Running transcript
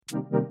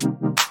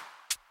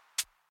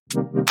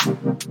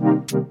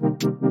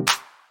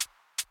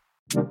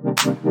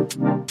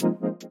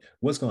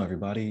What's going on,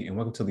 everybody, and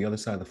welcome to the Other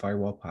Side of the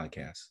Firewall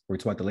podcast, where we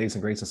talk about the latest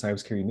and greatest in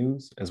cybersecurity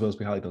news, as well as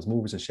we highlight those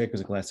movers and shakers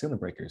and glass ceiling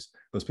breakers,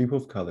 those people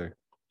of color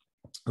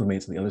who made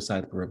it to the other side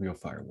of the proverbial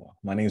firewall.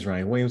 My name is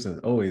Ryan Williams, and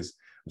as always,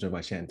 I'm joined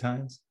by Shannon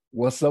Tynes.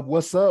 What's up?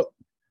 What's up?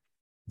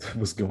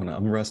 What's going on?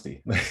 I'm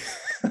rusty. I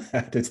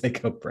have to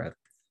take a breath.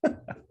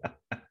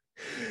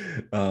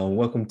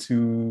 Welcome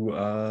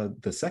to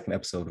the second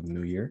episode of the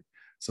new year.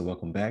 So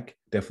welcome back.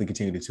 Definitely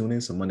continue to tune in.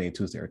 So Monday and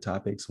Tuesday are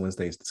topics,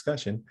 Wednesday's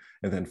discussion,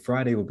 and then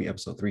Friday will be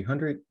episode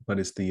 300. But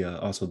it's the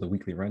also the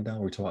weekly rundown.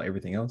 We're talking about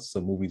everything else,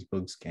 so movies,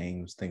 books,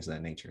 games, things of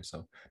that nature.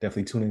 So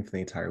definitely tune in for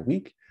the entire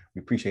week.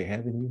 We appreciate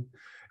having you.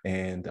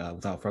 And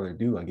without further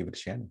ado, I'll give it to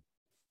Shannon.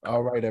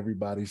 All right,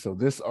 everybody. So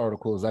this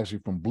article is actually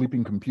from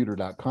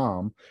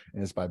bleepingcomputer.com,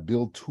 and it's by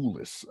Bill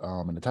Toulis.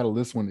 And the title of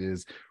this one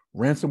is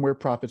Ransomware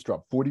Profits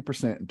Drop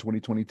 40% in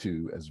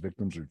 2022 as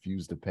Victims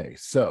Refuse to Pay.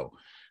 So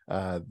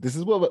this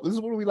is what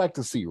we like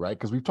to see, right?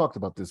 Because we've talked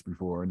about this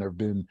before, and there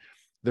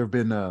have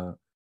been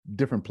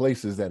different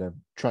places that have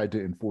tried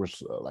to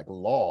enforce like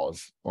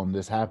laws on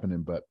this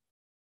happening. But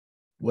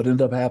what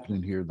ended up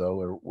happening here,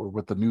 though, or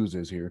what the news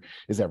is here,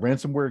 is that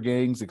ransomware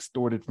gangs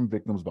extorted from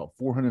victims about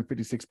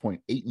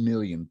 $456.8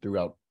 million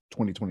throughout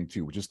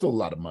 2022, which is still a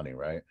lot of money,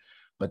 right?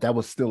 But that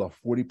was still a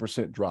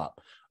 40% drop,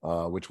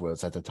 which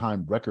was at the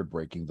time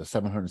record-breaking the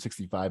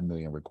 $765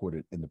 million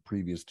recorded in the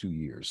previous 2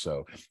 years.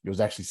 So it was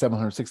actually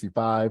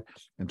 765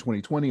 in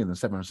 2020 and then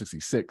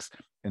 766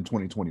 in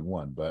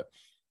 2021. But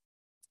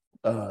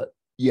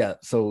yeah,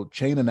 so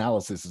Chain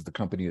Analysis is the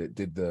company that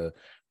did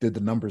the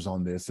numbers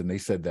on this, and they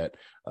said that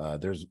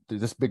there's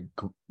this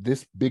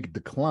big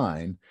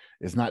decline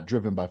is not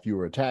driven by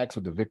fewer attacks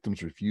or the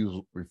victim's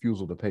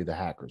refusal to pay the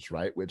hackers,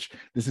 right? Which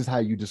this is how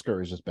you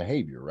discourage this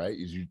behavior, right?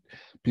 Is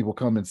people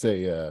come and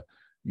say,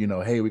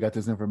 hey, we got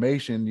this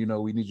information,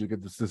 we need you to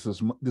get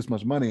this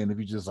much money, and if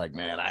you just like,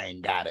 man, I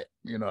ain't got it,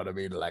 you know what I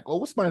mean? They're like, oh,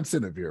 what's my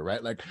incentive here,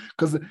 right? Like,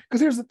 because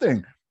here's the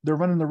thing. They're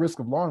running the risk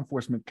of law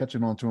enforcement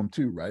catching on to them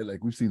too, right?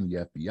 Like we've seen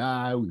the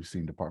FBI, we've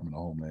seen Department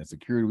of Homeland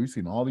Security, we've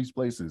seen all these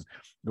places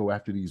go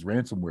after these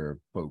ransomware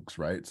folks,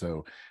 right?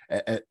 So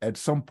at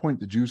some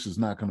point, the juice is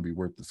not going to be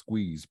worth the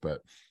squeeze.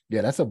 But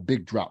yeah, that's a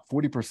big drop.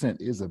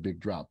 40% is a big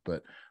drop.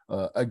 But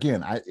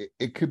again,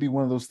 it could be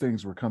one of those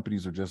things where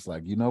companies are just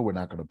like, we're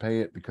not going to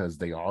pay it because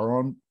they are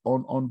on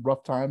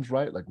rough times,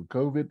 right? Like with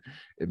COVID,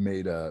 it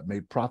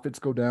made profits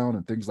go down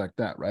and things like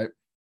that, right?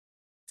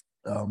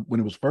 When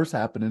it was first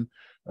happening,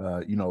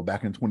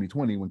 back in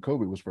 2020, when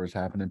COVID was first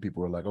happening,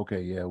 people were like,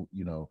 okay, yeah,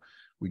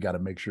 we got to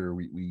make sure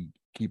we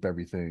keep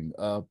everything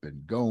up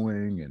and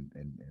going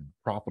and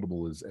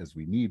profitable as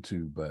we need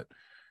to. But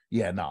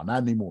yeah, no,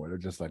 not anymore. They're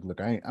just like, look,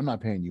 I'm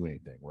not paying you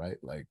anything, right?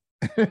 Like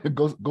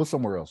go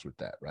somewhere else with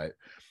that, right?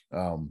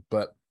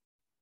 But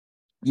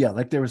yeah,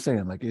 like they were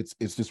saying, like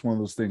it's just one of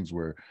those things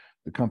where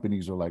the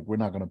companies are like, we're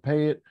not going to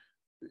pay it.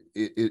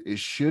 It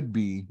should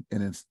be,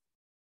 and it's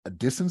a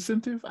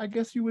disincentive, I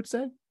guess you would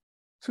say,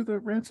 to the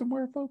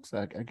ransomware folks.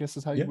 I guess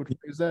is how you would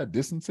phrase that,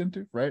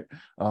 disincentive, right?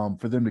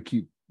 For them to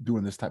keep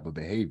doing this type of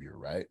behavior,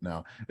 right?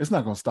 Now, it's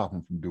not going to stop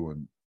them from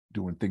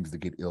doing things to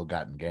get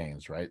ill-gotten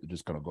gains, right? They're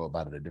just going to go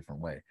about it a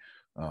different way.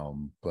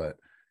 But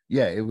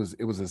yeah, it was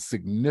a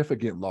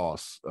significant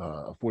loss,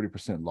 a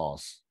 40%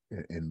 loss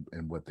in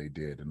what they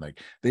did, and like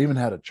they even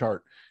had a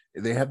chart.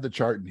 They have the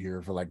chart in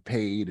here for like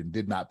paid and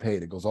did not pay.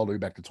 It goes all the way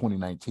back to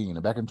 2019.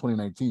 And back in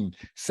 2019,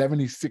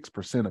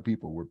 76% of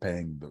people were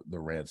paying the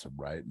ransom,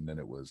 right? And then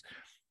it was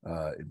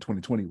in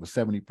 2020, it was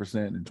 70%. In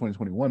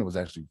 2021, it was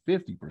actually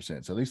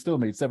 50%. So they still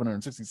made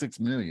 766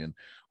 million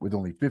with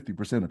only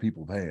 50% of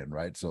people paying,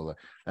 right? So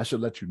that should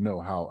let you know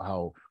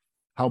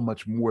how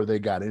much more they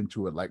got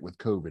into it, like with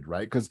COVID,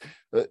 right? Because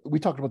we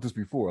talked about this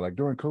before. Like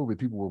during COVID,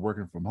 people were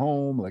working from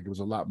home. Like it was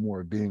a lot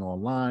more being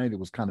online. It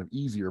was kind of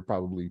easier,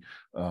 probably.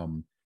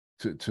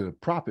 To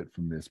profit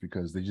from this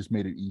because they just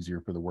made it easier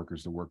for the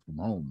workers to work from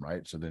home,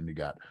 right? So then they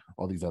got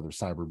all these other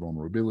cyber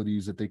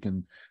vulnerabilities that they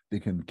can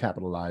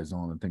capitalize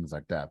on and things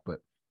like that.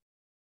 But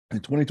in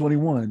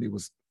 2021, it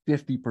was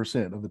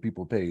 50% of the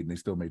people paid, and they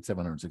still made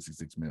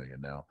 766 million.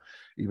 Now,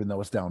 even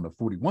though it's down to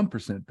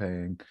 41%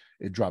 paying,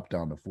 it dropped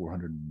down to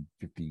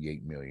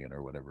 458 million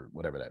or whatever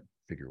that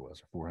figure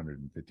was.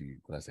 450.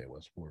 What did I say it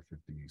was?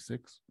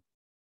 456.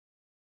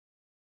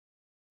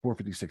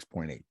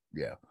 456.8.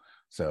 Yeah.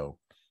 So.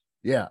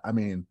 Yeah, I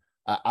mean,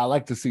 I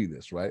like to see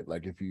this, right?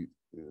 Like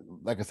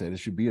like I said, it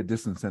should be a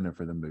disincentive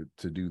for them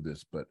to do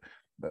this, but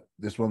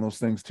this one of those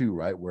things too,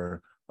 right?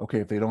 Where, okay,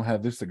 if they don't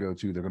have this to go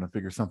to, they're going to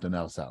figure something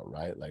else out,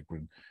 right? Like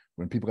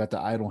when people got the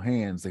idle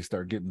hands, they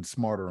start getting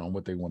smarter on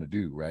what they want to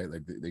do, right?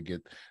 Like they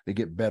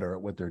get better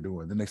at what they're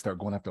doing. Then they start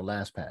going after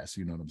LastPass,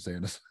 you know what I'm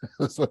saying?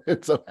 So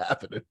it's so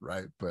happening,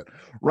 right? But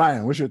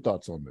Ryan, what's your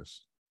thoughts on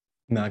this?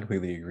 No, I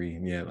completely agree.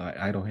 Yeah, like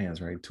idle hands,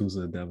 right? Tools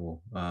of the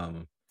devil.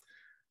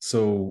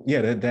 So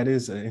yeah, that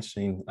is an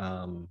interesting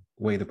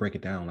way to break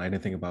it down. I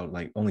didn't think about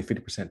like only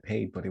 50%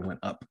 paid, but it went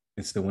up.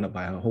 It still went up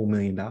by a whole $1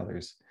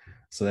 million.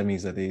 So that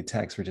means that the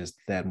attacks were just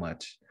that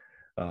much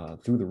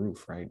through the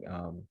roof, right?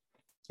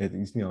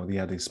 You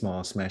have these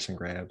small smash and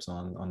grabs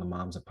on the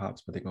moms and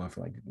pops, but they're going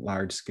for like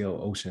large scale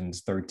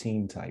Ocean's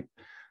 13 type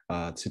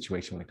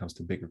situation when it comes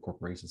to bigger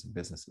corporations and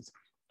businesses.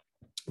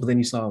 But then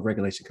you saw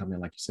regulation come in,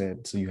 like you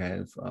said. So you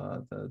have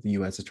the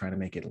U.S. is trying to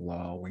make it a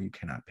law where you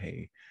cannot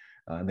pay.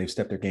 They've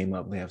stepped their game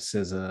up. They have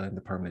CISA and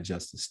the Department of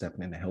Justice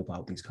stepping in to help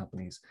out these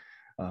companies,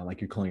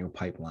 like your colonial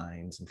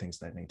pipelines and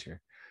things of that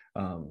nature.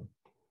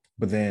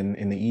 But then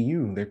in the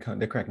EU, they're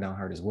cracking down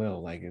hard as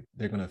well. Like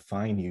they're going to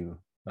fine you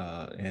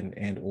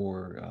and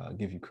or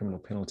give you criminal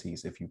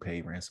penalties if you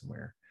pay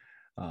ransomware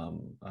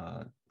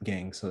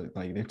gang. So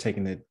like they're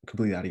taking it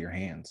completely out of your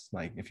hands.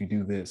 Like if you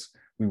do this,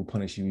 we will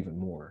punish you even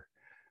more.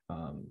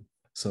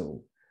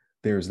 So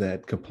there's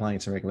that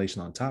compliance and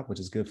regulation on top, which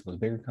is good for those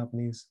bigger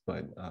companies,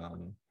 but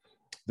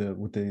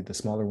with the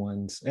smaller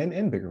ones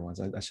and bigger ones,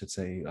 I should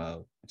say,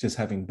 just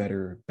having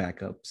better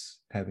backups,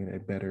 having a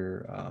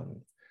better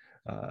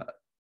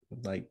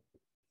like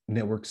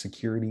network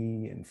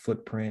security and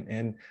footprint,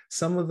 and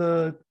some of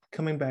the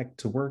coming back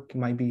to work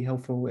might be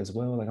helpful as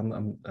well. Like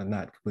I'm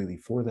not completely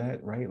for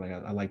that, right? Like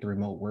I like the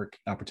remote work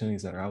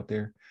opportunities that are out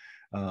there,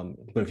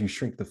 but if you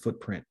shrink the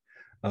footprint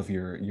of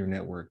your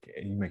network,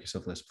 you make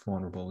yourself less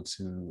vulnerable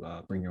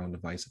to bring your own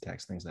device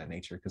attacks, things of that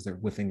nature, because they're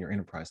within your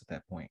enterprise at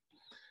that point,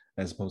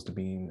 as opposed to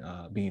being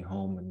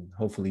home and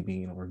hopefully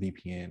being over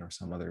VPN or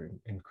some other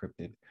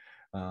encrypted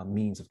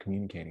means of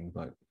communicating.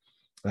 But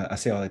I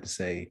say all that to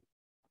say,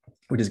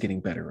 we're just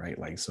getting better, right?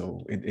 Like,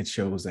 so it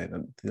shows that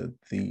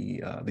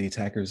the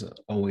attackers are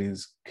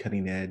always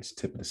cutting edge,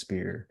 tip of the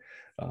spear,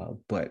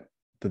 but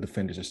the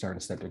defenders are starting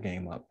to step their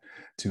game up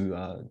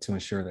to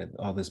ensure that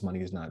all this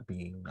money is not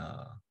being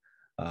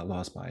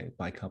lost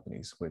by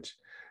companies, which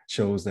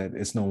shows that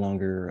it's no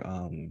longer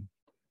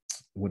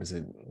what's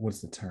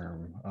the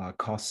term,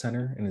 cost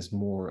center, and it's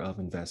more of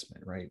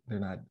investment, right? They're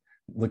not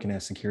looking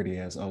at security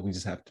as, oh, we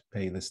just have to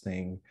pay this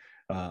thing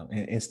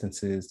in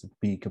instances to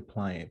be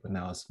compliant, but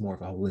now it's more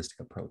of a holistic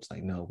approach.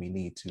 Like, no, we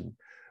need to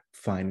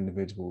find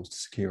individuals to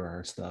secure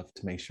our stuff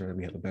to make sure that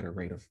we have a better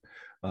rate of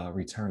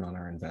return on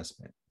our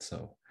investment.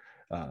 So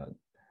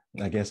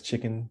I guess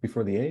chicken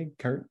before the egg,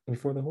 cart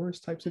before the horse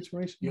type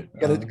situation. You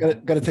gotta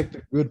take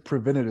the good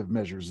preventative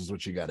measures is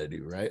what you got to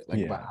do, right?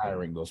 Like by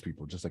hiring those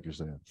people, just like you're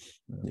saying.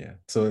 Yeah.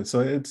 So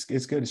it's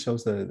good. It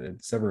shows that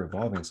it's ever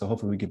evolving. So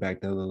hopefully we get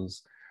back to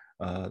those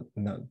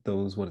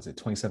what is it,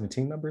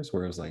 2017 numbers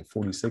where it was like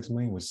 46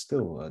 million, was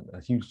still a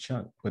huge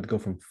chunk, but to go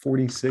from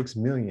 46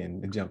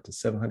 million to jump to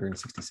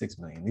 766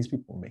 million, these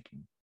people were making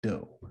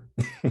dough.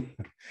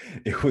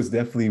 It was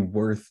definitely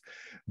worth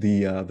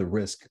the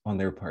risk on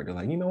their part. They're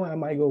like, you know what, I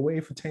might go away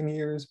for 10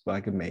 years, but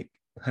I could make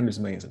hundreds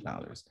of millions of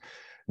dollars.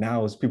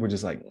 Now it's people are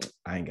just like,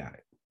 I ain't got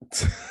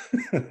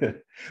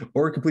it.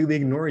 Or completely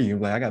ignore you,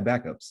 like I got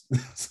backups.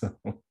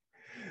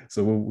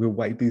 so we'll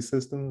wipe these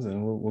systems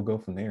and we'll go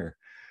from there.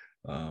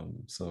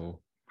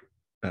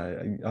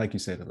 Like you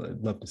said,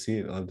 I'd love to see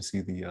it. I'd love to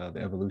see the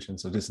evolution.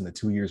 So just in the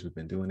 2 years we've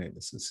been doing it,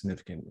 it's a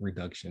significant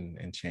reduction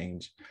and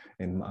change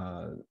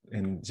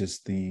and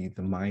just the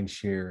mind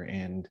share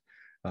and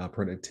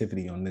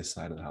productivity on this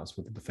side of the house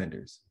with the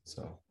defenders.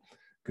 So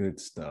good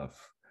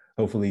stuff.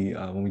 Hopefully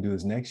when we do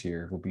this next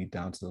year, we'll be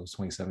down to those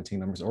 2017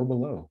 numbers or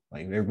below.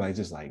 Like everybody's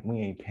just like, we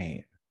ain't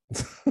paying.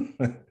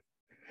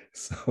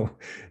 So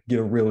get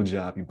a real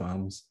job, you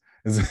bums.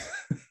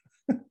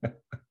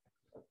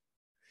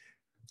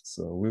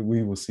 So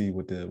we will see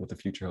what the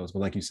future holds. But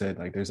like you said,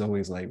 like there's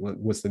always like,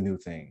 what's the new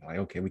thing? Like,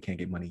 okay, we can't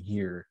get money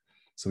here,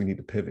 so we need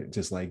to pivot.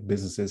 Just like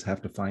businesses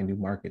have to find new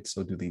markets,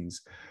 so do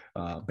these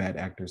bad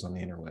actors on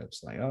the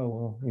interwebs. Like,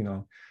 oh,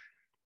 well,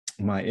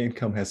 my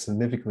income has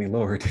significantly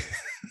lowered.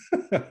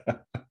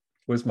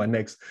 What's my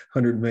next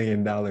 $100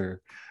 million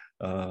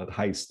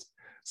heist,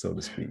 so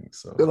to speak?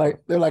 So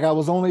they're like, I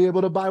was only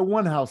able to buy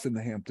one house in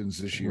the Hamptons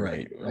this year.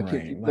 Right. I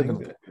can't keep living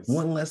like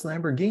one less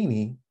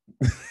Lamborghini.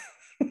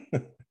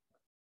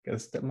 Gotta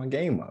step my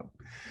game up.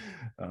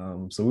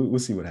 So we'll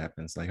see what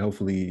happens. Like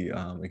hopefully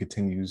it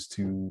continues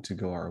to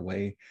go our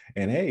way.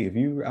 And hey, if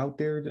you're out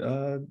there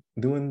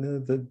doing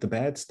the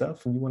bad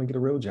stuff and you want to get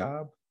a real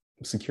job,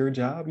 secure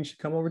job, you should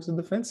come over to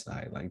the defense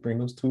side. Like bring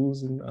those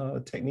tools and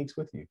techniques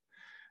with you,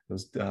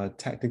 those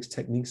tactics,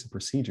 techniques, and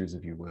procedures,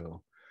 if you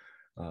will,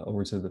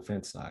 over to the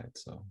defense side.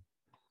 So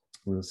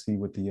we'll see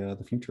what the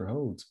future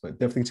holds, but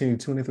definitely continue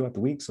to tune in throughout the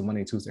week. So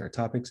Monday, Tuesday are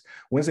topics.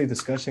 Wednesday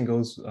discussion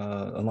goes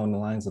along the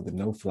lines of the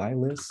no-fly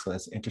list. So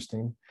that's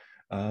interesting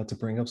to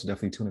bring up. So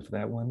definitely tune in for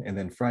that one. And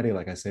then Friday,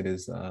 like I said,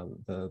 is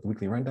the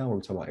weekly rundown where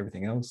we talk about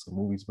everything else, so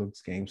movies,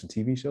 books, games, and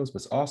TV shows,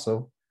 but it's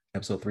also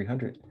episode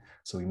 300.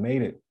 So we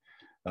made it.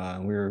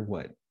 We're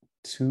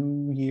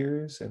 2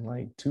 years and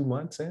like 2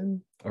 months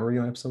in already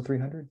on episode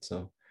 300.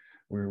 So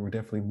we're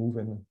definitely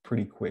moving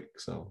pretty quick.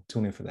 So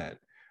tune in for that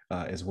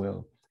as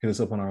well. Hit us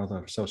up on our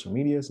other social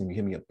medias, and you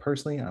hit me up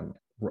personally. I'm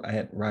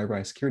at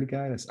RyRy Security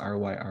Guy. That's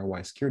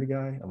RYRY Security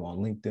Guy. I'm on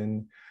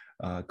LinkedIn,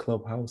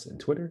 Clubhouse, and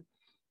Twitter.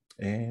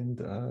 And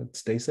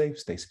stay safe,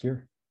 stay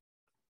secure.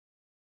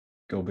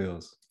 Go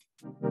Bills.